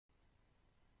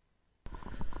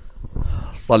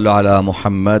صلوا على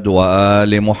محمد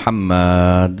وآل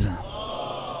محمد.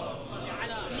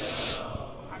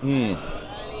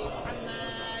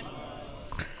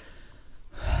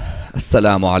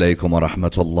 السلام عليكم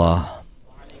ورحمة الله.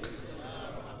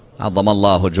 عظم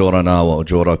الله أجورنا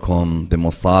وأجوركم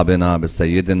بمصابنا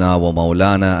بسيدنا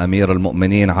ومولانا أمير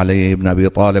المؤمنين علي بن أبي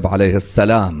طالب عليه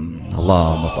السلام.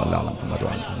 اللهم صل على محمد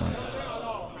وعلى محمد.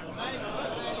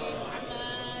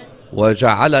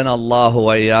 وجعلنا الله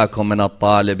وإياكم من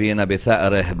الطالبين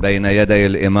بثأره بين يدي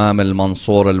الإمام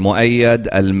المنصور المؤيد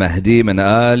المهدي من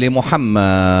آل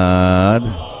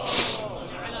محمد.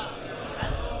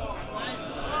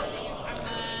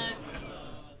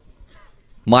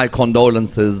 My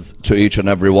condolences to each and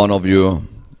every one of you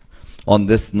on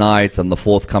this night and the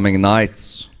forthcoming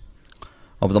nights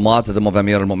of the martyrdom of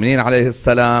Amir al-Mu'mineen alayhi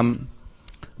salam.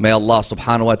 May Allah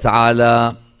subhanahu wa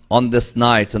ta'ala on this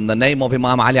night in the name of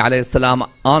Imam Ali alayhi salam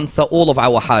answer all of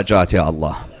our hajat, ya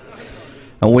Allah.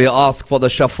 And we ask for the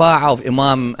shafa'ah of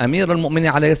Imam Amir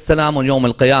al-Mu'mineen alayhi salam on Yawm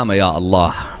al-Qiyamah, ya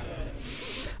Allah.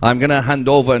 I'm going to hand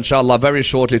over inshallah very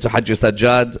shortly to Haji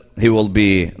Sajjad. He will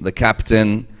be the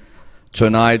captain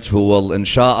tonight who will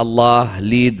insha'Allah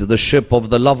lead the ship of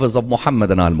the lovers of Muhammad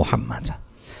and al-Muhammad.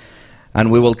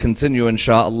 And we will continue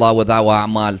insha'Allah with our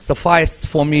a'mal. Suffice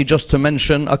for me just to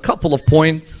mention a couple of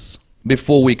points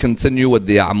before we continue with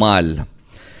the a'mal.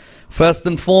 First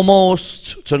and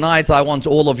foremost, tonight I want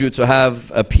all of you to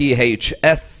have a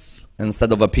PHS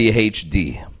instead of a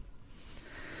PhD.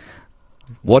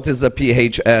 What is a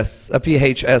PHS? A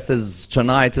PHS is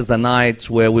tonight is a night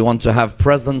where we want to have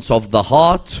presence of the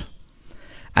heart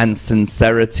and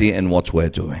sincerity in what we're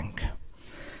doing.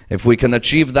 If we can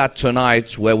achieve that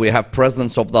tonight, where we have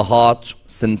presence of the heart,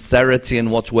 sincerity in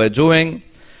what we're doing,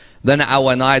 then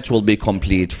our night will be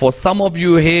complete. For some of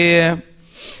you here,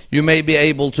 you may be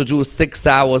able to do 6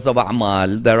 hours of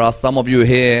a'mal. There are some of you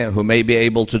here who may be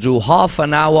able to do half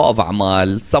an hour of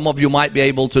a'mal. Some of you might be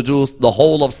able to do the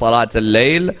whole of Salat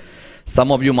al-Layl.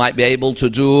 Some of you might be able to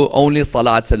do only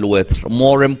Salat al-Witr.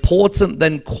 More important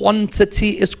than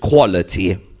quantity is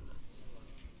quality.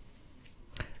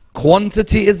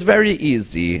 Quantity is very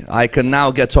easy. I can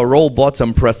now get a robot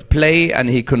and press play and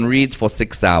he can read for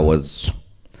 6 hours.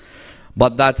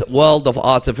 But that world of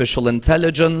artificial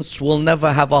intelligence will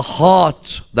never have a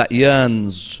heart that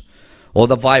yearns or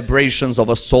the vibrations of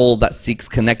a soul that seeks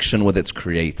connection with its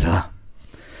creator.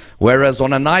 Whereas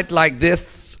on a night like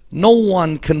this, no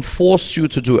one can force you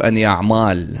to do any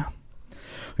a'mal.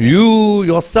 You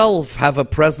yourself have a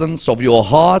presence of your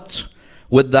heart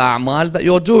with the a'mal that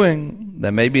you're doing.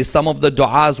 There may be some of the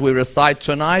du'as we recite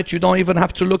tonight, you don't even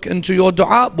have to look into your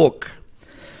du'a book.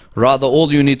 Rather,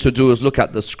 all you need to do is look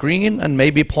at the screen and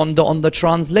maybe ponder on the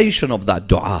translation of that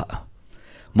du'a.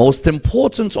 Most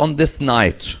important on this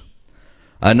night,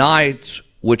 a night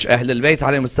which Ahlul Bayt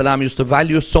alayhim salam used to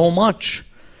value so much,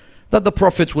 that the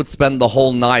Prophet would spend the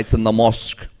whole night in the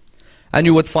mosque. And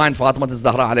you would find Fatima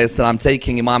al-Zahra alayhi salam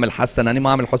taking Imam al-Hassan and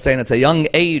Imam al-Hussein at a young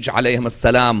age alayhim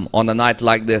salam on a night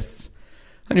like this.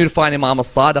 And you'd find Imam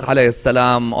al-Sadiq alayhi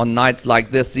salam on nights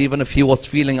like this, even if he was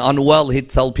feeling unwell, he'd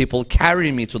tell people,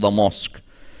 carry me to the mosque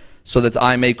so that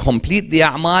I may complete the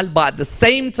a'mal. But at the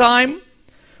same time,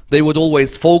 they would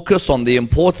always focus on the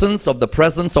importance of the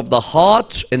presence of the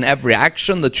heart in every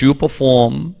action that you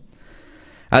perform.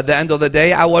 At the end of the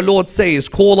day, our Lord says,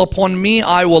 call upon me,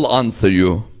 I will answer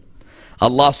you.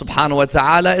 Allah subhanahu wa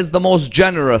ta'ala is the most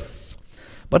generous.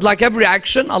 But like every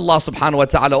action, Allah subhanahu wa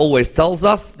ta'ala always tells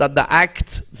us that the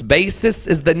act's basis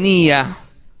is the niyyah.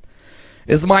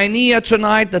 Is my niyyah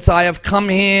tonight that I have come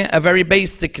here a very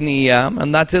basic niyyah,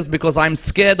 and that is because I'm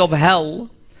scared of hell.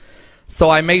 So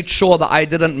I made sure that I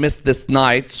didn't miss this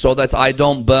night so that I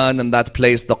don't burn in that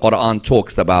place the Quran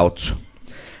talks about.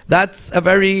 That's a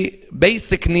very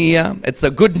basic niyyah. It's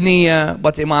a good niyyah,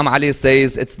 but Imam Ali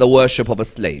says it's the worship of a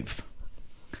slave.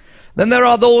 Then there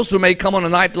are those who may come on a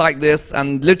night like this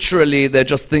and literally they're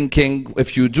just thinking,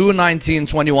 if you do 19,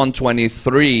 21,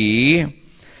 23,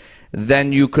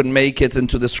 then you can make it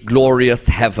into this glorious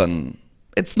heaven.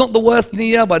 It's not the worst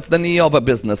niyyah, but it's the niyyah of a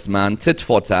businessman, tit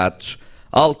for tat.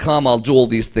 I'll come, I'll do all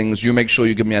these things. You make sure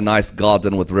you give me a nice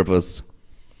garden with rivers.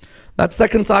 That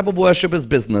second type of worship is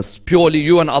business. Purely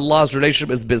you and Allah's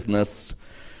relationship is business.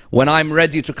 When I'm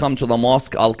ready to come to the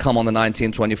mosque, I'll come on the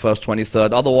 19th, 21st,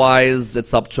 23rd. Otherwise,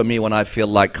 it's up to me when I feel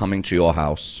like coming to your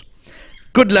house.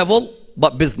 Good level,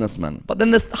 but businessman. But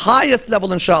then this highest level,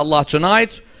 inshaAllah,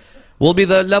 tonight will be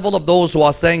the level of those who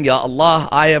are saying, Ya Allah,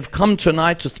 I have come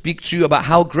tonight to speak to you about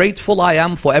how grateful I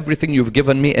am for everything you've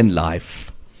given me in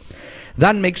life.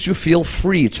 That makes you feel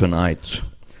free tonight.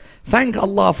 Thank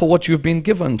Allah for what you've been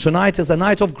given. Tonight is a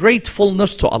night of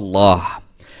gratefulness to Allah.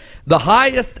 The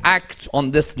highest act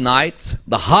on this night,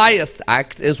 the highest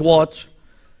act is what?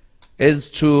 Is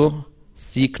to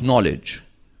seek knowledge.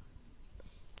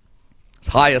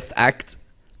 The highest act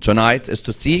tonight is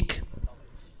to seek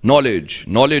knowledge.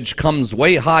 Knowledge comes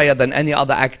way higher than any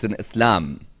other act in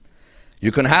Islam.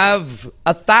 You can have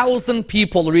 1,000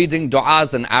 people reading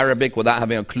du'as in Arabic without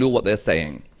having a clue what they're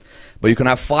saying. But you can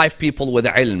have 5 people with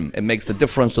ilm. It makes a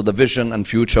difference to the vision and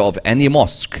future of any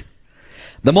mosque.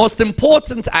 The most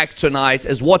important act tonight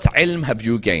is what ilm have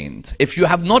you gained. If you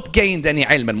have not gained any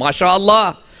ilm, and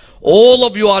mashallah, all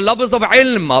of you are lovers of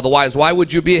ilm, otherwise why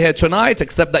would you be here tonight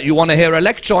except that you want to hear a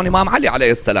lecture on Imam Ali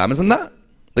alayhi salam, isn't that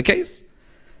the case?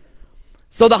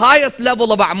 So the highest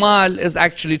level of a'mal is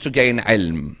actually to gain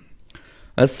ilm.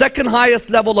 The second highest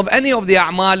level of any of the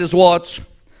a'mal is what?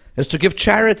 Is to give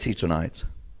charity tonight.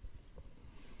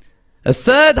 The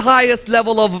third highest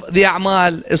level of the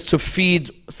a'mal is to feed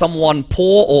someone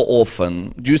poor or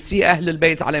orphan. Do you see Ahlul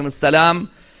Bayt alayhi salam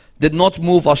did not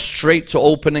move us straight to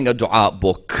opening a dua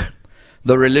book.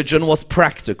 The religion was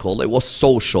practical, it was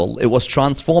social, it was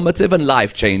transformative and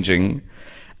life-changing.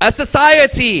 A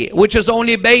society which is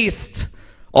only based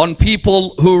on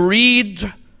people who read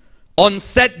on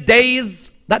set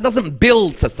days, that doesn't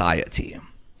build society.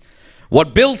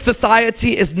 What builds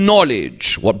society is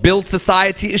knowledge. What builds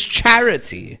society is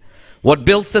charity. What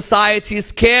builds society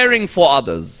is caring for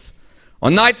others.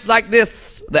 On nights like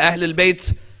this, the Ahlul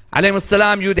Bayt alayhi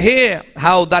salam, you'd hear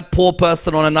how that poor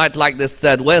person on a night like this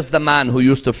said, where's the man who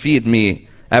used to feed me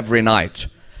every night?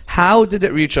 How did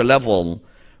it reach a level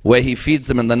where he feeds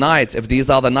him in the night? If these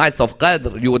are the nights of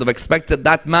Qadr, you would have expected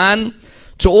that man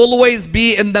to always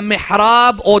be in the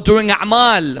mihrab or doing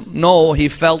a'mal. No, he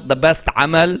felt the best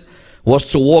amal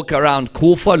was to walk around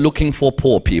Kufa looking for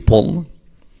poor people.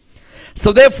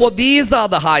 So therefore these are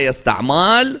the highest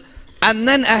a'mal, and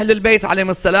then Ahlul Bayt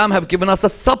alayhi salam have given us a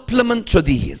supplement to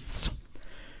these.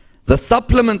 The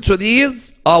supplement to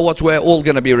these are what we're all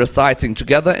going to be reciting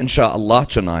together inshaAllah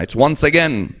tonight. Once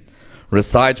again,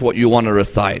 recite what you want to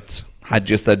recite.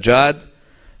 Hajj Sajjad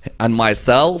and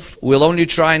myself will only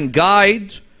try and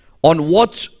guide on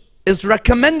what is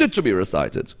recommended to be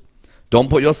recited. Don't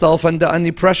put yourself under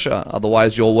any pressure,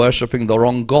 otherwise you're worshipping the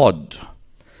wrong God.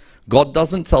 God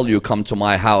doesn't tell you come to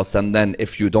my house and then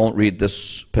if you don't read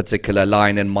this particular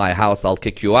line in my house I'll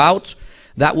kick you out.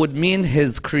 That would mean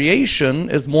his creation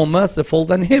is more merciful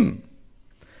than him.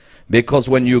 Because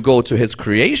when you go to his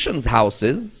creation's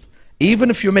houses, even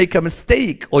if you make a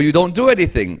mistake or you don't do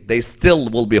anything, they still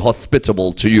will be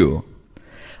hospitable to you.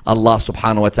 Allah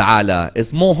subhanahu wa ta'ala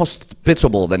is more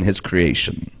hospitable than his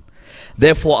creation.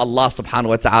 Therefore Allah subhanahu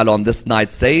wa ta'ala on this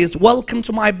night says, welcome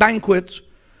to my banquet.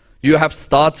 You have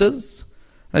starters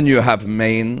and you have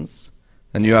mains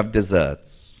and you have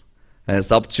desserts. And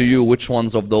it's up to you which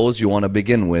ones of those you want to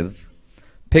begin with.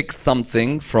 Pick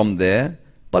something from there,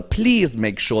 but please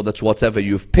make sure that whatever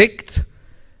you've picked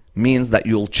means that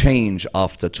you'll change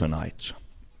after tonight.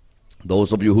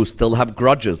 Those of you who still have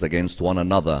grudges against one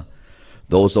another,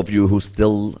 those of you who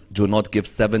still do not give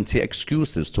 70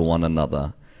 excuses to one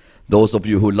another, those of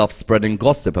you who love spreading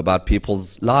gossip about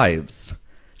people's lives,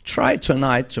 try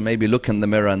tonight to maybe look in the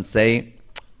mirror and say,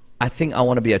 I think I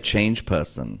want to be a changed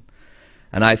person.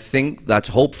 And I think that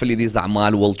hopefully these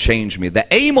a'mal will change me. The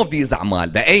aim of these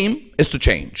a'mal, the aim is to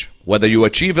change. Whether you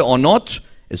achieve it or not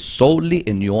is solely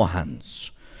in your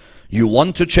hands. You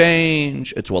want to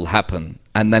change, it will happen.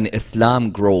 And then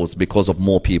Islam grows because of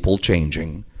more people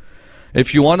changing.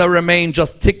 If you want to remain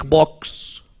just tick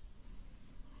box,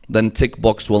 then tick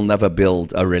box will never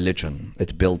build a religion.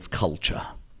 It builds culture.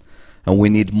 And we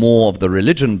need more of the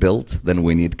religion built than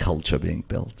we need culture being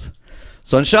built.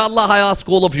 So inshallah I ask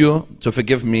all of you to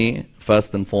forgive me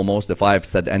first and foremost if I've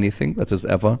said anything that has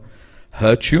ever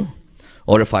hurt you,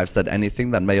 or if I've said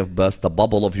anything that may have burst the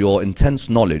bubble of your intense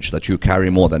knowledge that you carry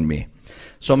more than me.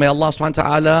 So may Allah subhanahu wa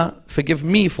ta'ala forgive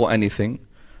me for anything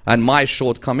and my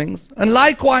shortcomings, and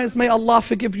likewise may Allah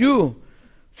forgive you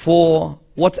for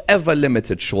whatever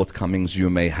limited shortcomings you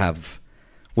may have.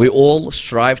 We all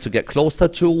strive to get closer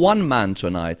to one man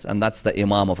tonight, and that's the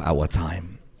Imam of our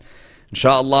time.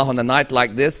 Inshallah, on a night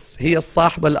like this, he is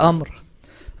Sahib al-Amr,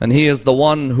 and he is the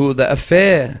one who the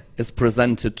affair is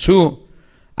presented to.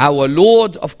 Our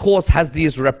Lord, of course, has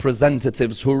these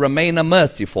representatives who remain a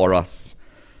mercy for us.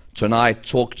 Tonight,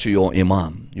 talk to your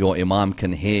Imam. Your Imam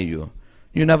can hear you.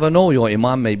 You never know, your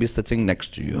Imam may be sitting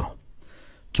next to you.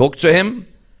 Talk to him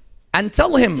and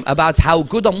tell him about how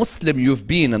good a Muslim you've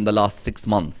been in the last 6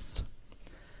 months.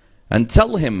 And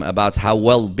tell him about how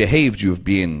well behaved you've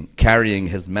been carrying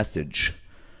his message.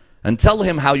 And tell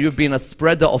him how you've been a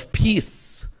spreader of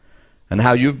peace. And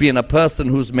how you've been a person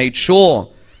who's made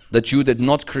sure that you did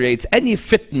not create any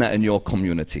fitna in your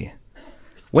community.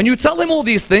 When you tell him all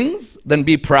these things, then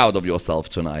be proud of yourself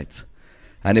tonight.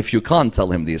 And if you can't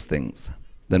tell him these things,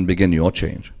 then begin your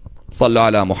change. Sallu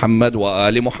ala Muhammad wa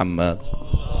ali Muhammad.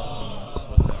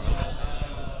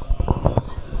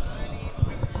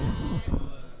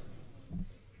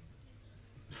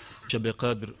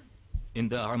 Qadr, in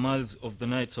the amals of the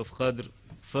nights of Qadr,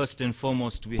 first and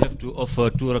foremost we have to offer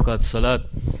 2 rakat salat.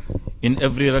 In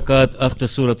every rakat after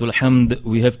Surah Al-Hamd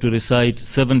we have to recite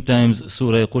 7 times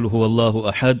Surah Qul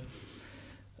Huwallahu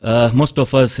Ahad. Most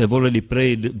of us have already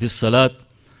prayed this salat.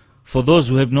 For those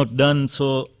who have not done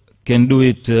so, can do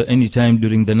it any time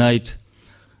during the night.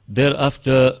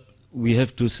 Thereafter we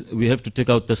have to take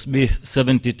out tasbih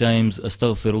 70 times,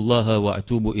 astaghfirullah wa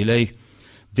atubu ilayh.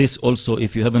 This also,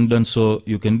 if you haven't done so,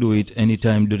 you can do it any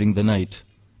time during the night.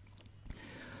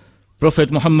 Prophet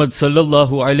Muhammad sallallahu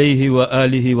alayhi wa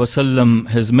alihi wasallam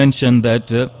has mentioned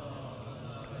that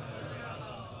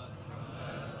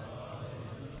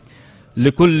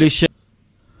لكل شيء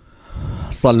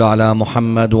صلوا على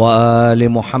محمد وآل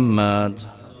محمد.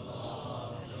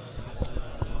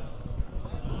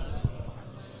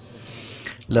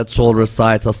 Let's all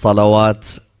recite a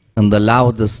salawat in the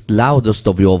loudest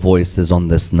of your voices on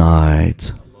this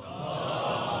night.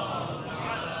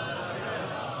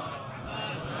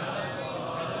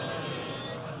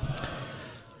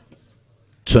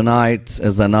 Tonight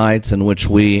is a night in which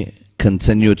we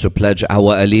continue to pledge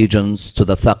our allegiance to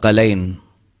the Thaqalain,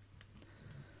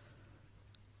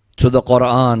 to the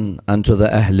Quran and to the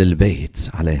Ahlul Bayt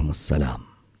alayhimus salam.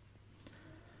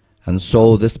 And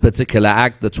so this particular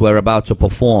act that we're about to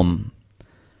perform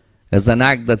is an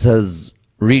act that has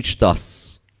reached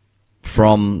us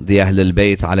from the Ahlul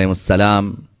Bayt alayhimus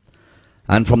salam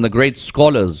and from the great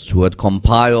scholars who had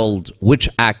compiled which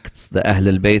acts the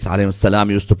Ahlul Bayt alayhimus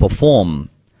salam used to perform,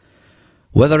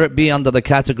 whether it be under the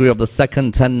category of the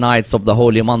second 10 nights of the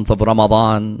holy month of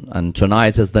Ramadan, and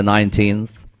tonight is the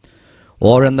 19th,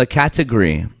 or in the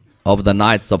category of the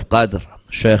nights of Qadr,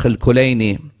 Shaykh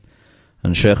al-Kulayni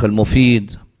and Shaykh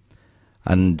al-Mufid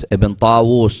and Ibn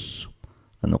Tawus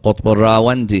and Qutb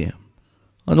al-Rawandi,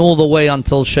 and all the way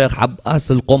until Shaykh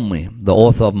Abbas al-Qummi, the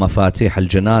author of Mafatih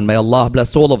al-Jinan. May Allah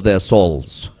bless all of their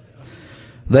souls.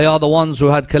 They are the ones who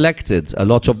had collected a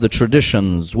lot of the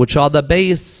traditions which are the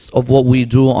base of what we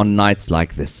do on nights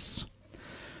like this.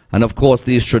 And of course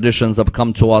these traditions have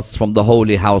come to us from the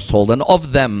holy household, and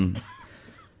of them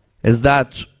is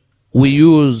that we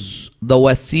use the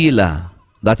wasila,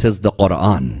 that is the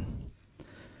Quran.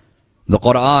 The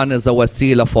Quran is a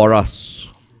wasila for us.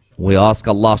 We ask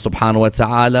Allah subhanahu wa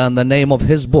ta'ala in the name of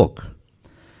His book,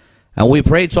 and we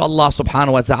pray to Allah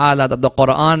subhanahu wa ta'ala that the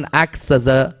Quran acts as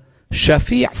a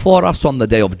shafi' for us on the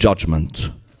day of judgment.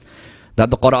 That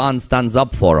the Quran stands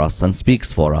up for us and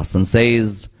speaks for us and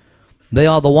says, they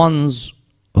are the ones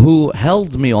who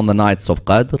held me on the nights of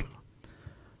Qadr,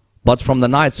 but from the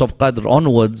nights of Qadr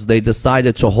onwards they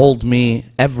decided to hold me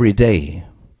every day.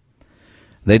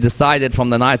 They decided from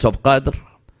the night of Qadr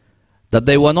that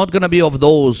they were not going to be of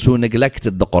those who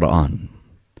neglected the Quran,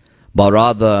 but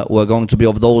rather were going to be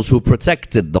of those who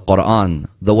protected the Quran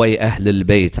the way Ahlul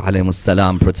Bayt alayhimus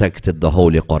salam protected the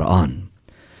Holy Quran.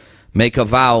 Make a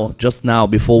vow just now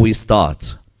before we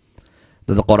start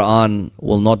that the Quran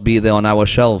will not be there on our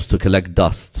shelves to collect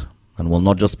dust, and will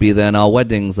not just be there in our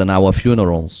weddings and our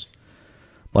funerals,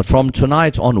 but from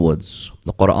tonight onwards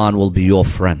the Quran will be your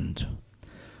friend,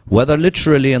 whether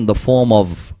literally in the form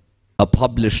of a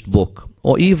published book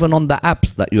or even on the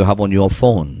apps that you have on your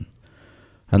phone.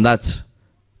 And that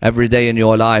every day in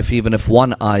your life, even if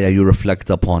one ayah you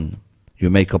reflect upon, you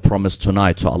make a promise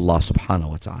tonight to Allah subhanahu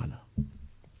wa ta'ala.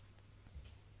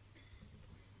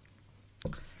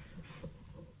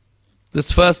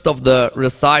 This first of the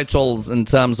recitals in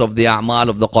terms of the a'mal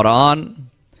of the Quran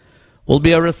will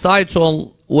be a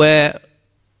recital where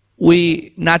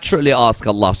we naturally ask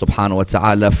Allah subhanahu wa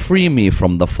ta'ala, free me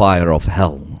from the fire of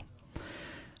hell.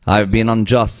 I've been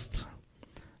unjust.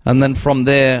 And then from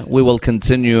there we will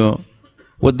continue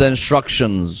with the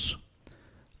instructions.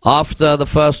 After the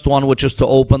first one, which is to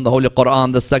open the Holy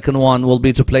Quran, the second one will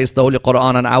be to place the Holy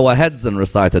Quran on our heads and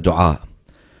recite a dua.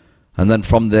 And then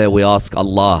from there we ask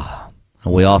Allah,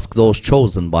 and we ask those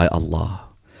chosen by Allah.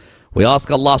 We ask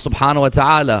Allah subhanahu wa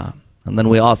ta'ala, and then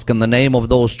we ask in the name of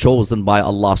those chosen by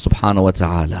Allah subhanahu wa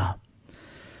ta'ala.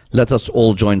 Let us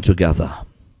all join together.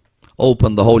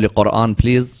 Open the Holy Quran,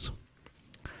 please.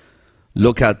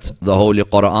 Look at the Holy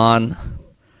Quran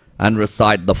and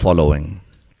recite the following.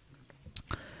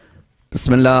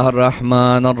 Bismillah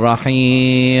ar-Rahman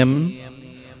ar-Rahim.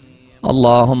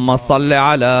 Allahumma salli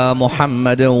ala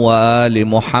Muhammad wa ali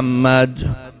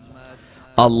Muhammad.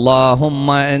 اللهم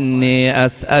إني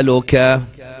أسألك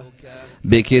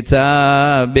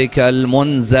بكتابك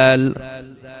المنزل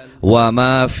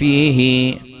وما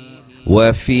فيه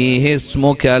وفيه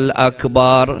اسمك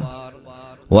الأكبر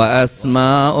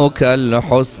وأسماؤك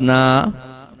الحسنى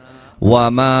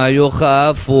وما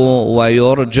يخاف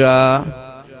ويرجى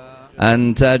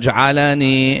أن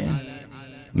تجعلني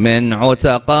من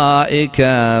عتقائك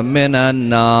من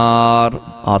النار.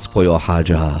 Ask for your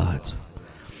hajat.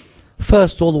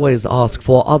 First, always ask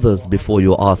for others before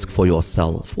you ask for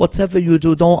yourself. Whatever you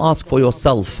do, don't ask for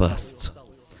yourself first.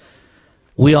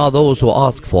 We are those who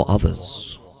ask for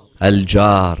others.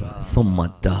 Al-jar thumma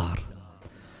ad-dar.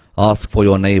 Ask for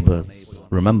your neighbors.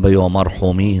 Remember your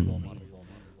marhumeen,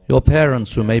 your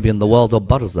parents who may be in the world of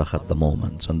barzakh at the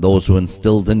moment, and those who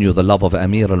instilled in you the love of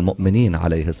Amir al-Mu'mineen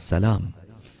alayhi salam.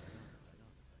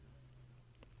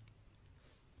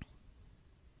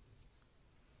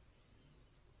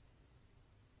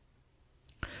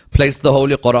 Place the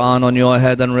Holy Quran on your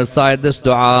head and recite this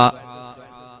dua.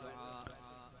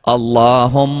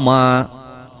 Allahumma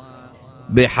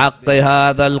bihaqqi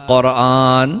hadha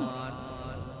al-Quran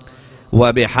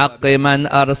wa bihaqqi man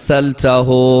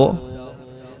arsaltahu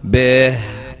bih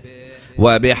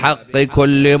wa bihaqqi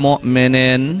kulli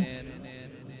mu'minin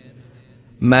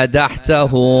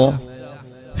madahtahu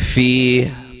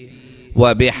fih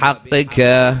wa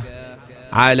bihaqqika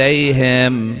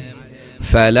alayhim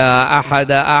فلا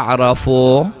أحد أعرف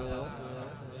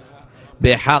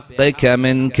بحقك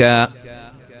منك.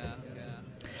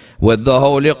 With the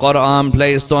Holy Quran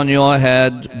placed on your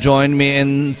head, join me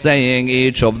in saying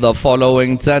each of the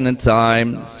following 10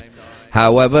 times.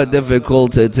 However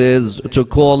difficult it is to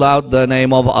call out the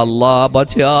name of Allah,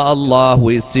 but Ya Allah,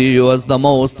 we see you as the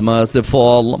most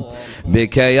merciful.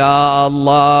 Bika Ya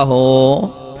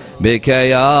Allahu, Bika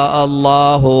Ya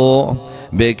Allahu,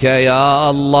 Bika Ya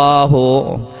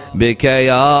Allahu, Bika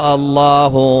Ya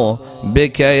Allahu,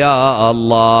 Bika Ya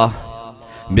Allah,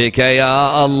 Bika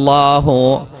Ya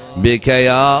Allahu, Bika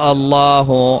Ya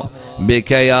Allahu,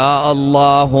 Bika Ya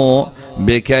Allahu,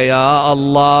 Bika Ya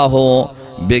Allahu,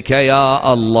 Bika Ya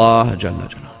Allah Jalla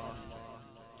Jalla.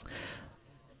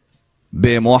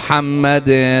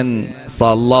 بمحمد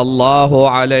صلى الله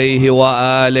عليه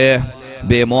وآله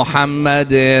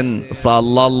بمحمد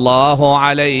صلى الله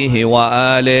عليه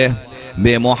وآله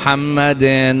بمحمد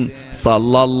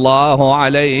صلى الله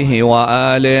عليه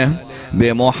وآله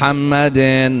بمحمد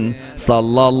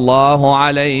صلى الله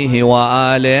عليه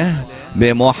وآله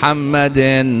بمحمد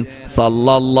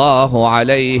صلى الله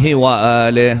عليه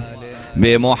وآله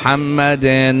بمحمد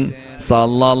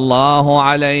صلى الله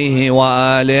عليه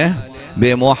وآله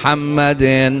بمحمد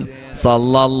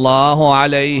صلى الله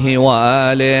عليه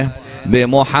وآله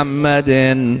بمحمد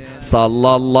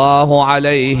صلى الله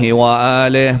عليه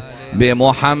وآله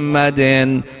بمحمد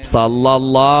صلى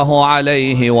الله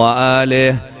عليه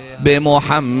وآله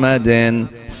بمحمد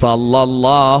صلى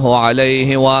الله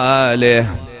عليه وآله.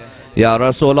 Ya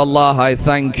Rasulullah, I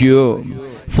thank you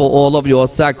for all of your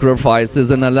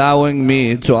sacrifices in allowing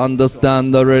me to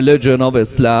understand the religion of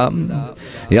Islam.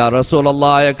 Ya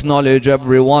Rasulullah, I acknowledge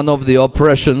every one of the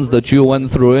oppressions that you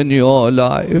went through in your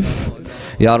life.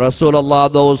 Ya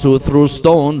Rasulullah, those who threw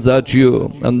stones at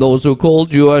you, and those who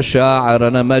called you a sha'ir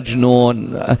and a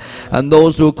majnoon, and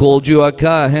those who called you a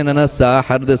kahin and a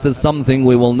sahir, this is something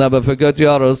we will never forget,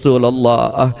 Ya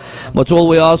Rasulullah. But all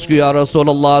we ask you, Ya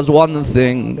Rasulullah, is one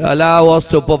thing: allow us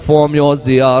to perform your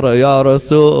ziyarah, Ya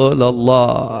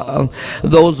Rasulullah.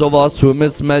 Those of us who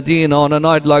miss Medina on a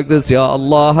night like this, Ya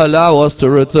Allah, allow us to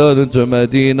return into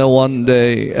Medina one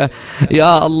day.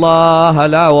 Ya Allah,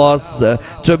 allow us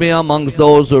to be amongst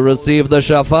those who receive the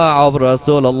shafa'ah of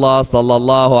Rasulullah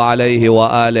sallallahu alayhi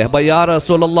wa alihi. But Ya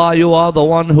Rasulullah, you are the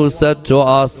one who said to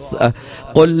us,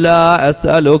 قُلْ لَا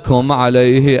أَسْأَلُكُمْ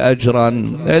عَلَيْهِ أَجْرًا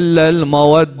إِلَّا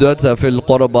الْمَوَدَّةَ فِي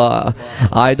الْقُرْبَى.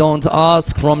 I don't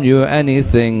ask from you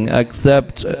anything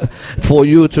except for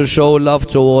you to show love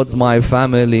towards my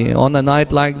family. On a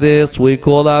night like this, we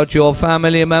call out your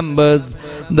family members,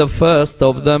 the first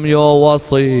of them your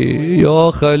wasi,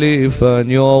 your khalifa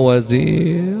and your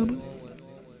wazir.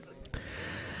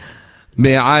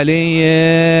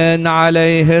 بعلي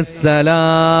عليه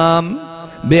السلام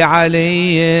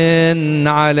بعلي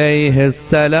عليه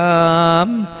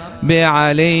السلام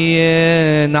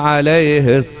بعلي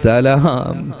عليه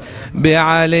السلام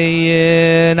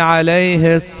بعلي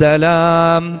عليه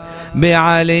السلام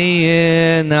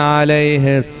بعلي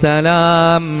عليه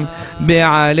السلام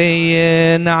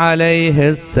بعلي عليه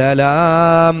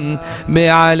السلام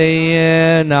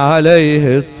بعلي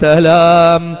عليه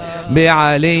السلام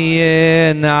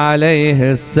بعلي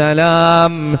عليه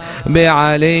السلام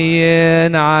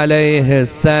بعلي عليه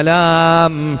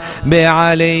السلام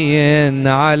بعلي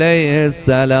عليه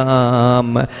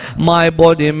السلام. My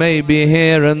body may be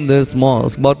here in this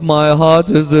mosque, but my heart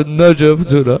is in Najaf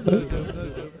tonight.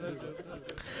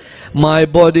 My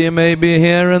body may be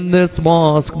here in this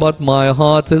mosque, but my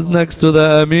heart is next to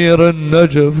the Amir in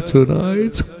Najaf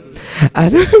tonight.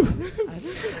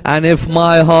 And if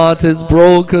my heart is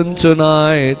broken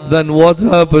tonight, then what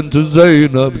happened to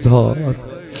Zainab's heart?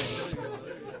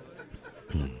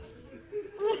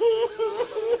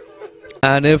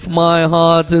 And if my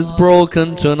heart is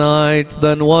broken tonight,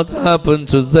 then what happened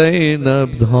to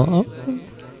Zainab's heart?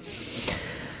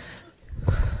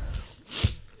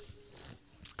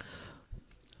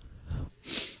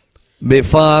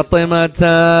 بفاطمة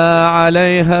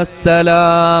عليها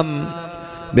السلام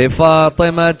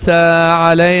بفاطمة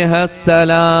عليها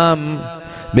السلام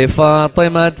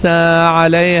بفاطمة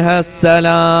عليها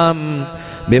السلام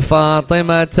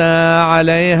بفاطمة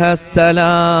عليها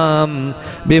السلام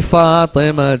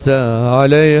بفاطمة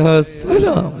عليها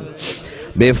السلام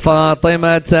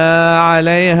بفاطمة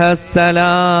عليها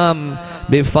السلام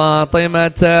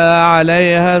بفاطمة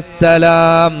عليها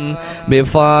السلام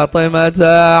بفاطمة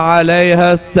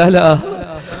عليها السلام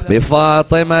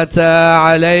بفاطمة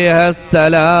عليها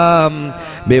السلام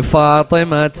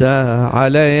بفاطمة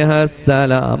عليها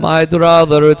السلام. I'd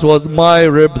rather it was my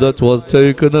rib that was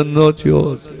taken and not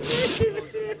yours.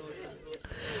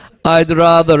 I'd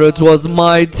rather it was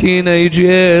my teenage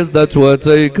years that were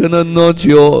taken and not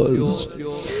yours.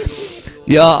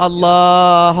 Ya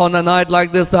Allah, on a night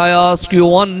like this I ask you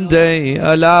one day,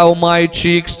 allow my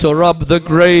cheeks to rub the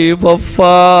grave of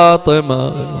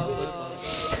Fatima.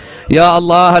 Ya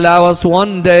Allah, allow us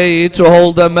one day to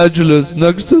hold a majlis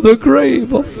next to the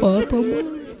grave of Fatima.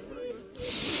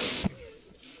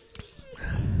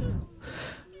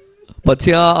 But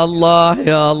Ya Allah,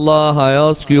 I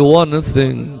ask you one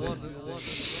thing.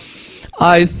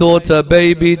 I thought a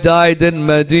baby died in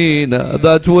Medina.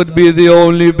 That would be the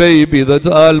only baby that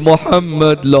Al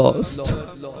Muhammad lost.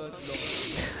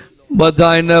 But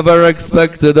I never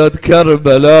expected at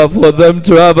Karbala for them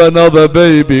to have another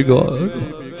baby, God.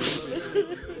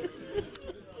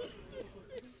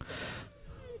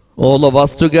 All of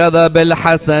us together,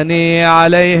 بالحسن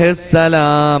عليه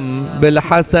السلام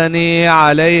بالحسن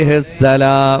عليه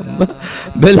السلام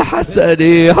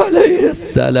بالحسن عليه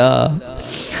السلام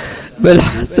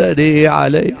بالحسن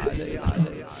عليه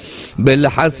السلام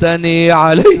بالحسن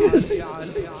عليه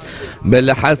السلام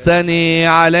بالحسن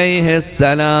عليه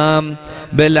السلام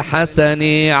بالحسن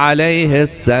عليه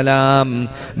السلام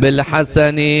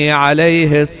بالحسن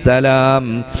عليه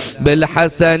السلام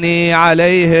بالحسن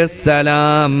عليه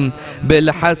السلام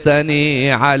بالحسن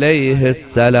عليه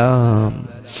السلام.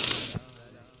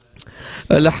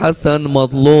 الحسن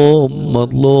مظلوم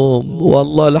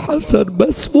والله الحسن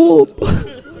مسموم.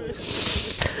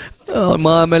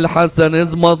 Imam al-Hassan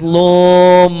is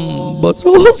madloom, but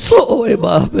also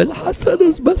Imam al-Hassan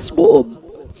is masmoom.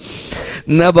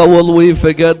 Never will we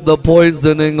forget the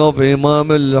poisoning of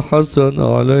Imam al-Hassan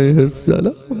alayhi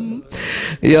salam.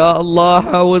 Ya Allah,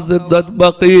 how is it that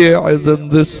Baqi' is in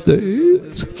this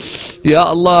state? Ya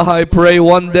Allah, I pray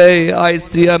one day I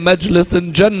see a majlis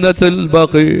in Jannat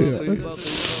al-Baqi'.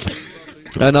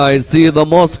 And I see the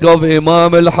mosque of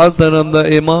Imam al-Hassan and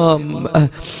the Imam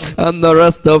and the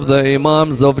rest of the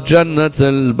Imams of Jannat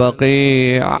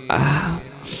al-Baqi'.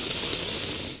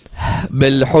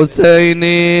 بالحسين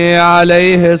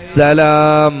عليه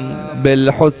السلام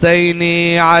بالحسين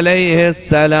عليه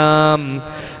السلام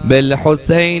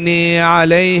بالحسين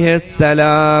عليه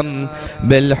السلام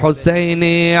بالحسين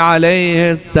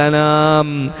عليه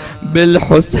السلام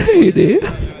بالحسين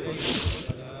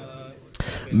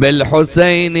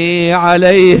بالحسين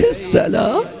عليه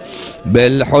السلام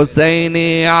بالحسين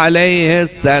عليه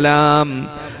السلام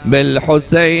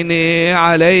بالحسين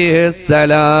عليه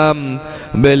السلام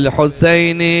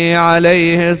بالحسين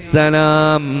عليه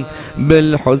السلام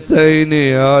بالحسين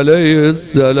عليه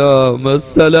السلام.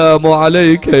 السلام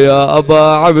عليك يا أبا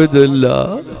عبد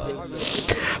الله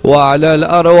وعلى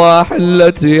الأرواح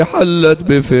التي حلت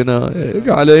بفنائك.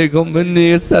 عليكم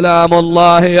مني سلام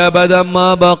الله أبدا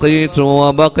ما بقيت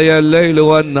وبقي الليل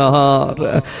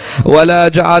والنهار، ولا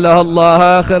جعلها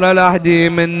الله آخر العهد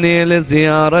مني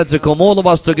لزيارتكم. All of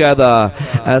us together.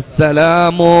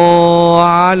 السلام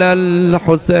على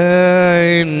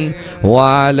الحسين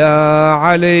وعلى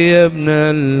علي بن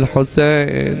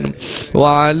الحسين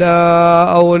وعلى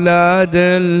أولاد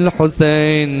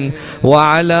الحسين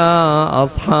وعلى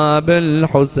أصحاب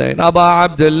الحسين. Aba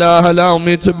Abdullah, allow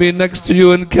me to be next to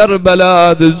you in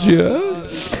Karbala this year.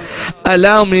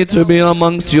 Allow me to be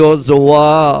amongst your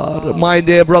Zawar. My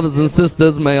dear brothers and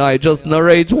sisters, may I just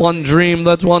narrate one dream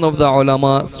that one of the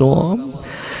ulama saw.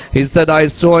 He said, I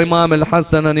saw Imam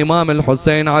al-Hassan and Imam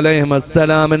al-Hussein alayhim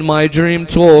as-salam in my dream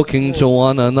talking to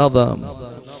one another.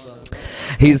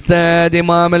 He said,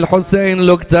 Imam al-Hussein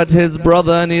looked at his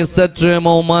brother and he said to him,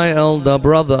 oh my elder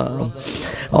brother,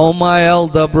 oh my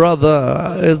elder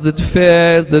brother, is it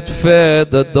fair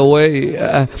that the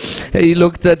way he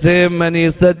looked at him and he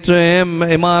said to him,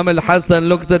 Imam al-Hassan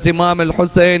looked at Imam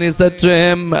al-Hussein, he said to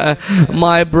him,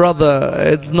 my brother,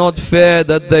 it's not fair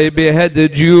that they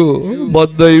beheaded you,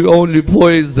 but they only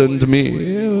poisoned me.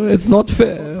 It's not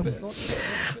fair.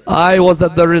 I was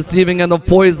at the receiving end of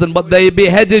poison, but they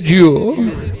beheaded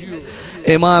you.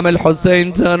 Imam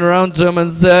al-Hussein turned around to him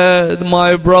and said,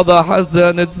 my brother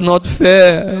Hassan, it's not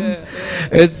fair.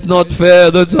 It's not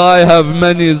fair that I have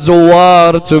many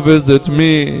Zawar to visit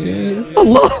me.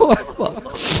 Allahu Akbar.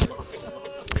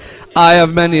 I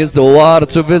have many Zawar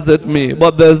to visit me,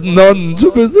 but there's none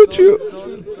to visit you.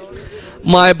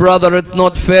 My brother, it's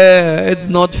not fair. It's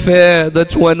not fair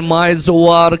that when my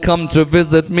Zawar come to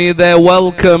visit me, they're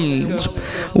welcomed,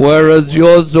 whereas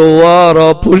your Zawar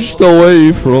are pushed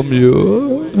away from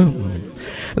you.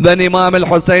 Then Imam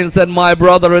al-Hussein said, my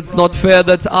brother, it's not fair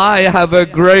that I have a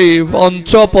grave on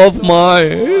top of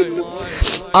mine.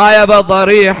 I have a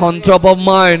darih on top of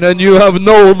mine, and you have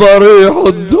no darih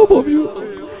on top of you.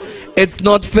 It's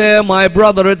not fair, my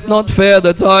brother, it's not fair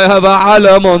that I have a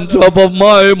alam on top of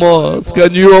my mosque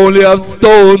and you only have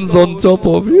stones on top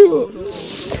of you.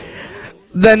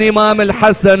 Then Imam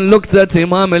al-Hassan looked at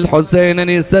Imam al-Hussein and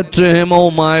he said to him,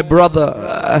 oh my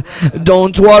brother,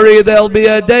 don't worry, there'll be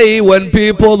a day when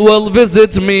people will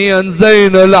visit me and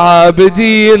Zayn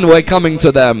al-Abidin, we're coming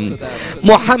to them,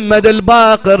 Muhammad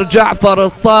al-Baqir, Ja'far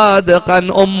al-Sadiq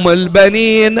and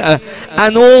al-Banin,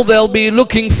 and all they'll be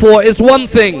looking for is one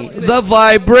thing, the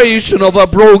vibration of a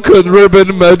broken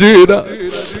ribbon Medina.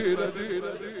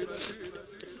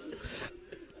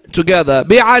 Together,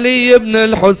 Bi Ali ibn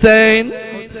al-Hussein,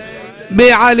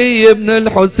 Bi Ali ibn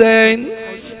al-Hussein,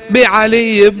 Bi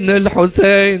Ali ibn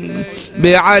al-Hussein,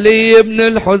 Bi Ali ibn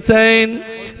al-Hussein,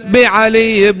 Bi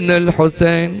Ali ibn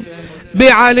al-Hussein, Bi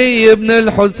Ali ibn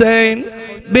al-Hussein,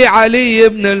 Bi Ali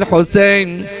ibn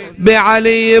al-Hussein, Bi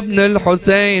Ali ibn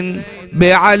al-Hussein,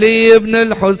 Bi Ali ibn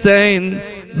al-Hussein,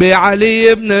 Bi Ali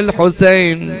ibn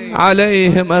al-Hussein,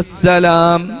 alayhim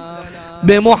as-salam,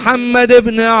 Bi Muhammad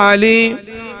ibn Ali,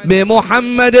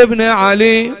 بمحمد بن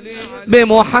علي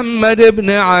بمحمد بن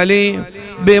علي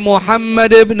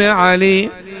بمحمد بن علي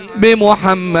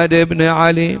بمحمد بن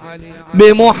علي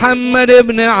بمحمد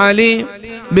بن علي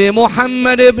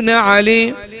بمحمد بن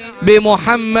علي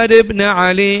بمحمد بن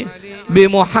علي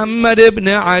بمحمد بن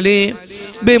علي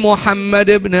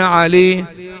بمحمد بن علي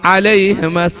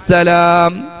عليهم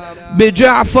السلام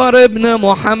بجعفر بن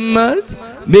محمد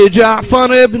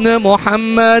بجعفر بن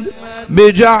محمد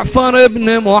بجعفر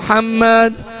بن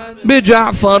محمد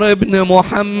بجعفر بن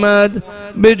محمد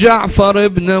بجعفر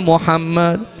بن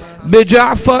محمد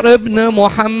بجعفر بن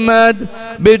محمد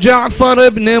بجعفر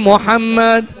بن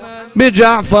محمد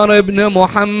بجعفر بن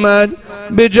محمد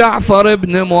بجعفر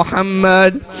بن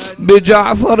محمد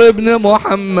بجعفر بن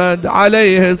محمد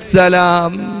عليه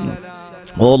السلام.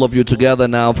 All of you together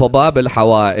now for Bab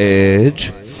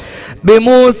al-Hawa'ij.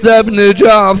 بموسى بن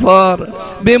جعفر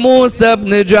بموسى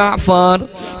بن جعفر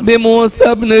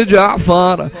بموسى بن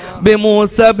جعفر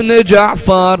بموسى بن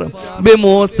جعفر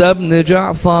بموسى بن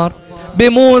جعفر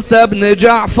بموسى بن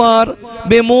جعفر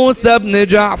بموسى بن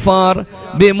جعفر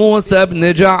بموسى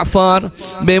بن جعفر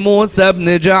بموسى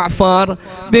بن جعفر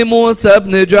بموسى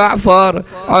بن جعفر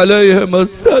عليهم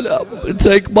السلام.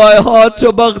 Take my heart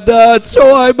to Baghdad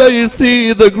so I may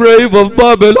see the grave of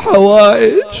Bab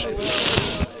al-Hawa'ij.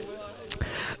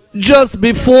 Just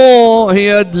before he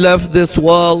had left this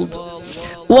world,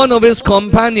 one of his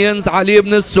companions, Ali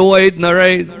ibn Suwaid,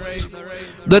 narrates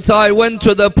that I went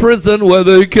to the prison where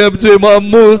they kept Imam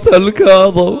Musa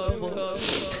al-Qadr.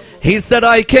 He said,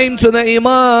 I came to the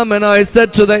Imam and I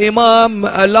said to the Imam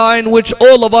a line which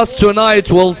all of us tonight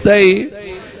will say,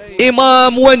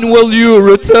 Imam, when will you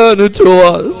return to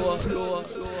us?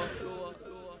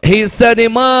 He said,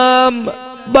 Imam,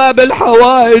 Bab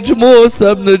al-Hawaij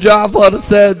Musa ibn Ja'far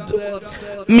said,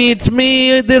 meet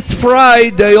me this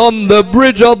Friday on the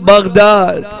bridge of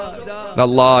Baghdad.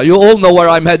 Allah, you all know where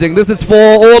I'm heading. This is for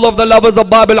all of the lovers of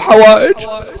Bab al-Hawaij.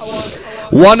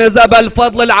 One is Abu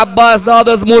al-Fadl al-Abbas, the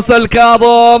other is Musa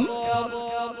al-Kadhim.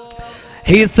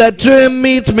 He said to him,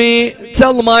 meet me,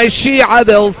 tell my Shia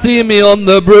they'll see me on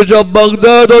the bridge of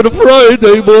Baghdad on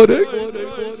Friday morning.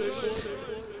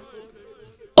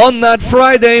 On that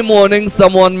Friday morning,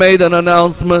 someone made an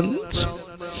announcement.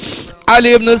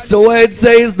 Ali ibn Suwaid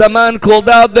says, the man called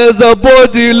out, there's a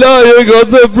body lying on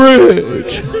the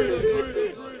bridge.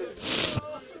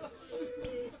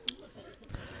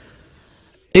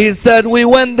 He said, we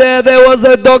went there was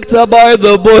a doctor by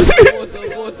the body.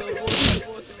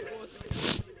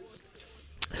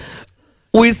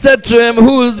 We said to him,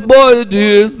 whose body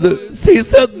is this? He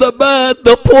said, the man,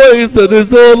 the poison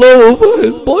is all over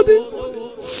his body.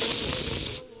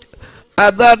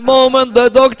 At that moment, the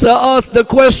doctor asked the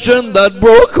question that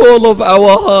broke all of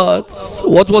our hearts.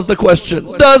 What was the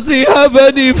question? Does he have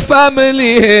any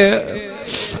family here?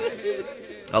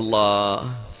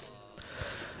 Allah.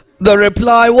 The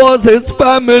reply was, his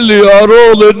family are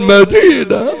all in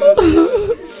Medina.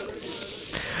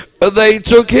 They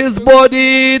took his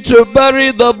body to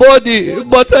bury the body,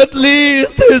 but at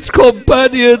least his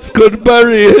companions could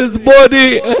bury his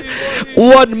body.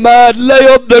 One man lay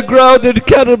on the ground in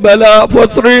Karbala for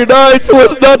 3 nights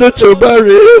with none to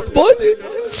bury his body.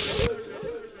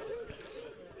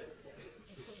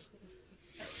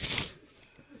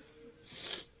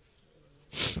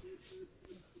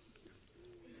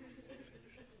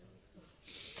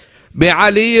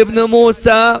 بعلي بن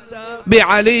موسى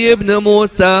بعلي بن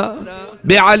موسى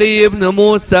بعلي بن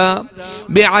موسى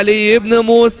بعلي بن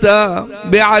موسى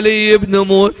بعلي بن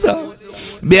موسى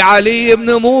بعلي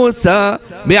بن موسى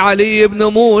بعلي بن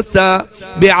موسى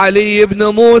بعلي بن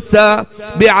موسى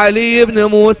بعلي بن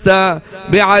موسى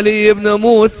بعلي بن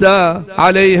موسى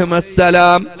عليهم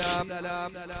السلام.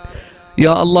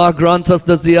 Ya Allah, grant us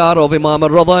the ziyarah of Imam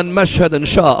al-Rada and Mashhad,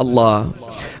 insha'Allah.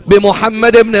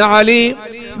 بمحمد بن علي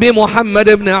بمحمد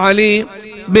بن علي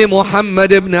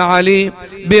بمحمد بن علي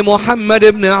بمحمد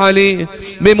بن علي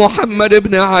بمحمد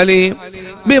بن علي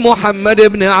بمحمد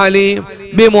بن علي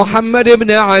بمحمد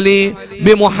بن علي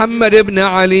بمحمد بن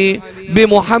علي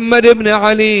بمحمد بن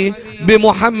علي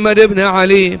بمحمد بن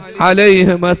علي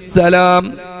عليهم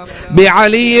السلام.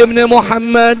 بعلي بن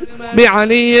محمد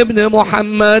بعلي بن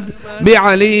محمد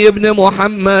بعلي بن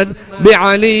محمد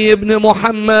بعلي بن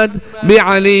محمد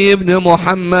بعلي بن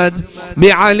محمد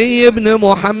بعلي بن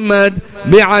محمد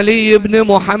بعلي بن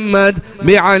محمد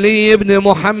بعلي بن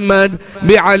محمد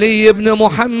بعلي بن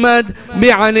محمد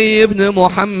بعلي بن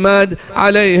محمد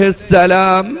عليه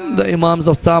السلام. The Imams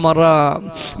of Samarra.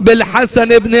 بالحسن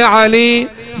بن علي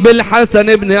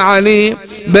بالحسن بن علي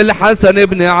بالحسن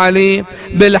بن علي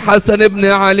بالحسن بن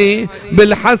علي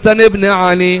بالحسن بن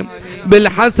علي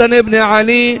بالحسن بن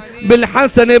علي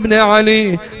بالحسن بن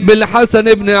علي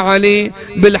بالحسن بن علي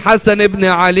بالحسن بن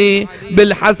علي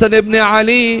بالحسن بن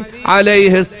علي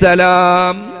عليه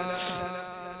السلام.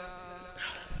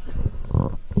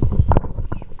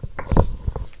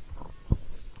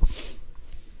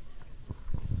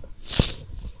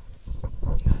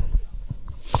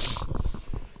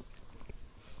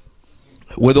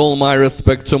 With all my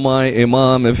respect to my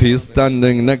Imam, if he's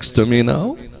standing next to me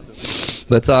now,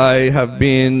 that I have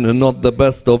been not the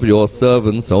best of your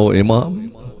servants, O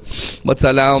Imam, but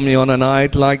allow me on a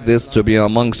night like this to be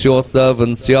amongst your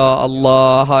servants. Ya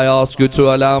Allah, I ask you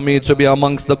to allow me to be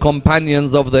amongst the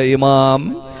companions of the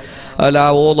Imam.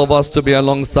 Allow all of us to be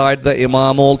alongside the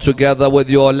Imam all together with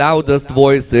your loudest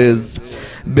voices.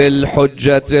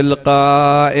 بالحجة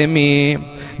القائم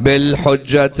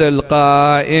بالحجة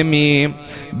القائم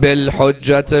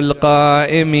بالحجة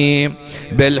القائم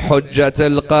بالحجة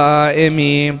القائم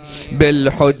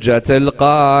بالحجة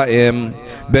القائم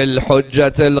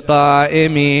بالحجة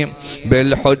القائم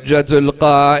بالحجة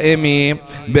القائم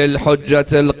بالحجة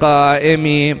القائم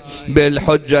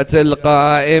بالحجة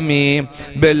القائم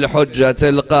بالحجة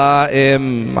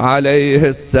القائم عليه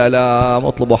السلام.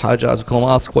 اطلبوا حاجاتكم.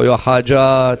 Ask for your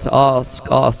حاجات.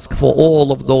 Ask for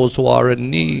all of those who are in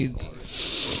need.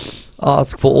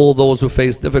 Ask for all those who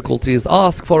face difficulties.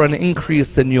 Ask for an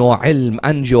increase in your ilm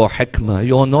and your hikmah,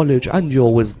 your knowledge and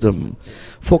your wisdom.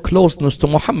 For closeness to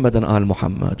Muhammad and Al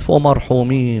Muhammad. For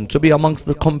marhumeen, to be amongst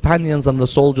the companions and the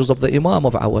soldiers of the Imam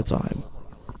of our time.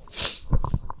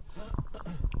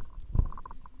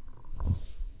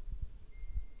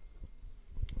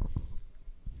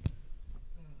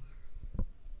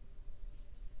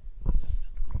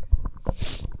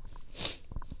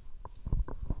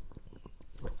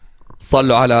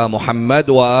 صلوا على محمد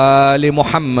وآل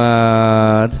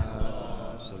محمد.